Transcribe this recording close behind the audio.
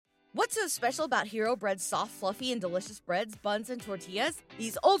What's so special about Hero Bread's soft, fluffy, and delicious breads, buns, and tortillas?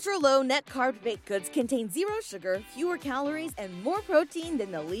 These ultra-low net-carb baked goods contain zero sugar, fewer calories, and more protein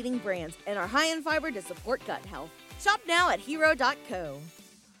than the leading brands, and are high in fiber to support gut health. Shop now at hero.co.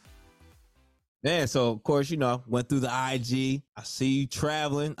 Man, so of course, went through the IG. I see you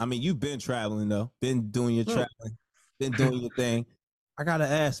traveling. I mean, you've been traveling though. Been doing your traveling. Been doing your thing. I gotta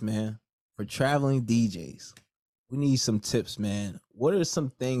ask, man, for traveling DJs, we need some tips, man. What are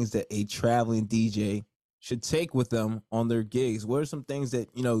some things that a traveling DJ should take with them on their gigs? What are some things that,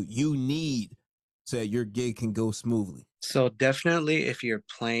 you need so that your gig can go smoothly? So definitely if you're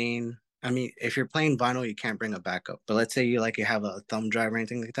playing vinyl, you can't bring a backup. But let's say you have a thumb drive or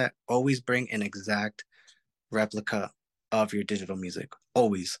anything like that, always bring an exact replica of your digital music.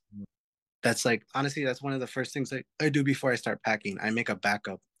 Always. That's honestly, that's one of the first things I do before I start packing. I make a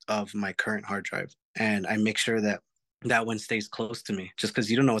backup of my current hard drive, and I make sure that one stays close to me, just because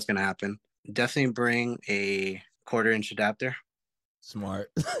you don't know what's going to happen. Definitely bring a 1/4-inch adapter.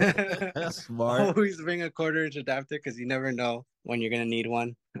 Smart. Smart. Always bring a 1/4-inch adapter, because you never know when you're going to need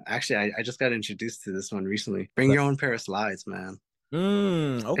one. Actually, I just got introduced to this one recently. Bring your own pair of slides, man.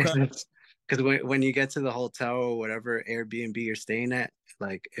 Okay. Because when you get to the hotel or whatever Airbnb you're staying at,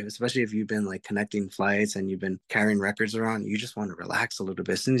 especially if you've been connecting flights and you've been carrying records around, you just want to relax a little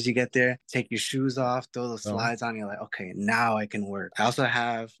bit. As soon as you get there, take your shoes off, throw those slides on, you're like, okay, now I can work. I also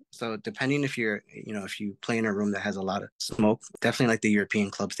have, so depending if you're, if you play in a room that has a lot of smoke, definitely the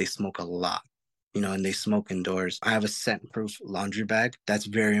European clubs, they smoke a lot. And they smoke indoors. I have a scent-proof laundry bag. That's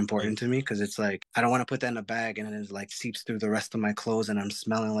very important to me, because it's I don't want to put that in a bag and then it seeps through the rest of my clothes and I'm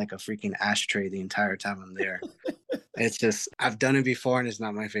smelling like a freaking ashtray the entire time I'm there. It's just, I've done it before and it's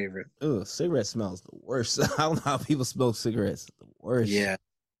not my favorite. Oh, cigarette smells the worst. I don't know how people smoke cigarettes. The worst. Yeah.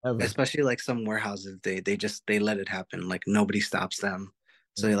 Ever. Especially some warehouses, they let it happen. Nobody stops them.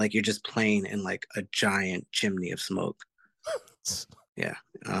 So you're just playing in a giant chimney of smoke. Yeah.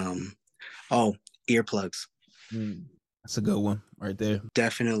 Earplugs. That's a good one right there.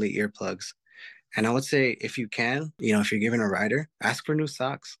 Definitely earplugs. And I would say, if you can, if you're giving a rider, ask for new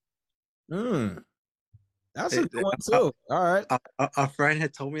socks. That's a good one too. All right. A friend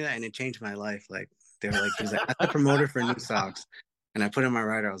had told me that and it changed my life. They were he was ask the promoter for new socks. And I put in my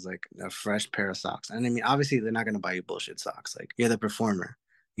rider, I was a fresh pair of socks. And I mean, obviously they're not going to buy you bullshit socks. You're the performer.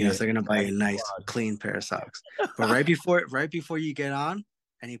 So they're going to buy you a nice, clean pair of socks. But right before you get on,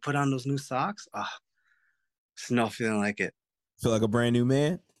 and you put on those new socks, it's no feeling like it. Feel like a brand new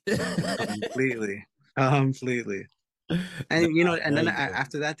man? Completely. And, and then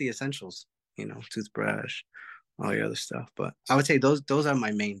after that, the essentials, toothbrush, all your other stuff. But I would say those are my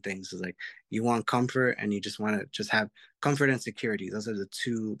main things. Is you want comfort, and you just want to just have comfort and security. Those are the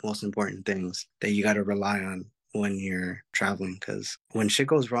two most important things that you got to rely on when you're traveling. Because when shit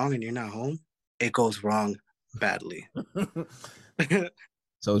goes wrong and you're not home, it goes wrong badly.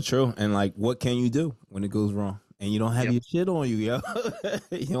 So true. And what can you do when it goes wrong and you don't have your shit on you, yo?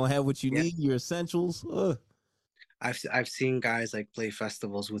 You don't have what you need, your essentials. Ugh. I've seen guys play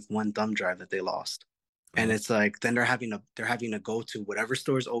festivals with one thumb drive that they lost. And it's then they're having to go to whatever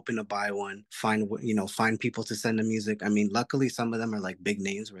store's open to buy one, find people to send the music. I mean, luckily some of them are big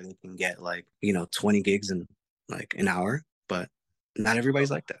names where they can get 20 gigs in an hour, but not everybody's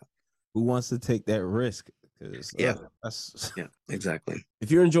like that. Who wants to take that risk? Yeah, exactly. If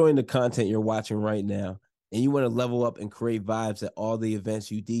you're enjoying the content you're watching right now and you want to level up and create vibes at all the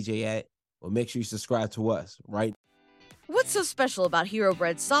events you DJ at, well, make sure you subscribe to us, right? What's so special about Hero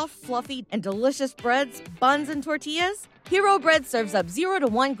Bread's soft, fluffy, and delicious breads, buns, and tortillas? Hero Bread serves up 0 to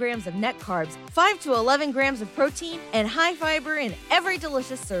 1 grams of net carbs, 5 to 11 grams of protein, and high fiber in every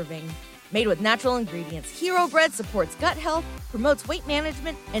delicious serving. Made with natural ingredients, Hero Bread supports gut health, promotes weight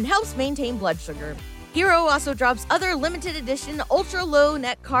management, and helps maintain blood sugar. Hero also drops other limited edition ultra-low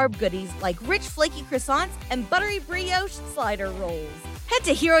net carb goodies like rich flaky croissants and buttery brioche slider rolls. Head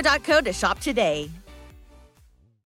to hero.co to shop today.